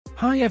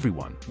Hi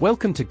everyone,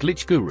 welcome to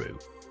Glitch Guru.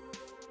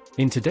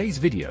 In today's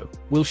video,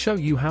 we'll show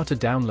you how to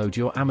download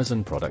your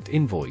Amazon product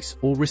invoice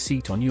or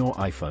receipt on your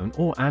iPhone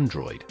or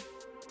Android.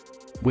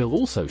 We'll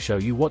also show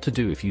you what to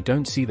do if you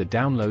don't see the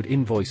download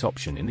invoice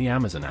option in the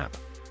Amazon app.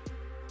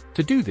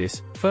 To do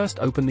this, first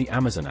open the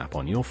Amazon app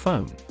on your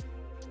phone.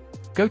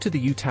 Go to the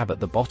U tab at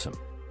the bottom.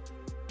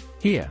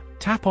 Here,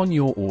 tap on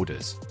your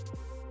orders.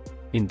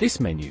 In this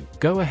menu,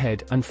 go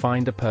ahead and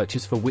find the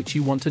purchase for which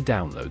you want to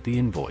download the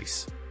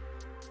invoice.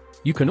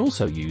 You can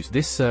also use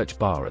this search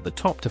bar at the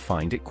top to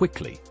find it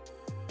quickly.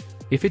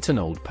 If it's an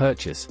old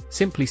purchase,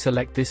 simply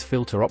select this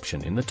filter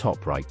option in the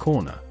top right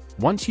corner.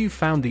 Once you've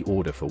found the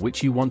order for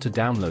which you want to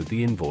download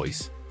the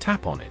invoice,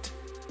 tap on it.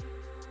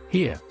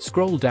 Here,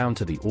 scroll down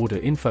to the Order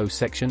Info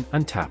section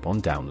and tap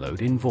on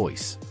Download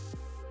Invoice.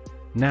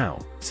 Now,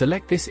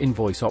 select this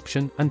invoice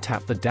option and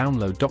tap the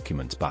Download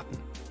Documents button.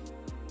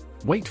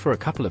 Wait for a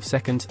couple of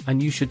seconds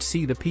and you should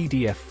see the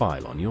PDF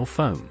file on your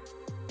phone.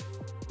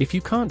 If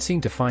you can't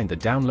seem to find the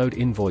Download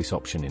Invoice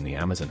option in the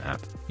Amazon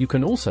app, you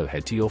can also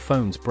head to your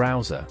phone's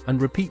browser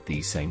and repeat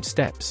these same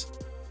steps.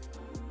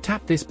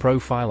 Tap this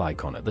profile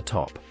icon at the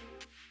top.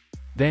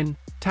 Then,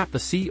 tap the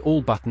See All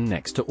button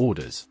next to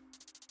Orders.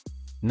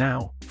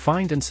 Now,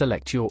 find and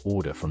select your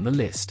order from the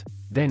list.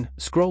 Then,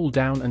 scroll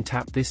down and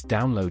tap this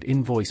Download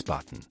Invoice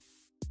button.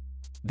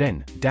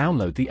 Then,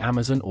 download the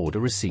Amazon order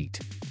receipt.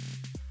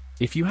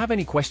 If you have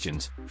any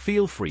questions,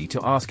 feel free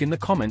to ask in the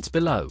comments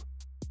below.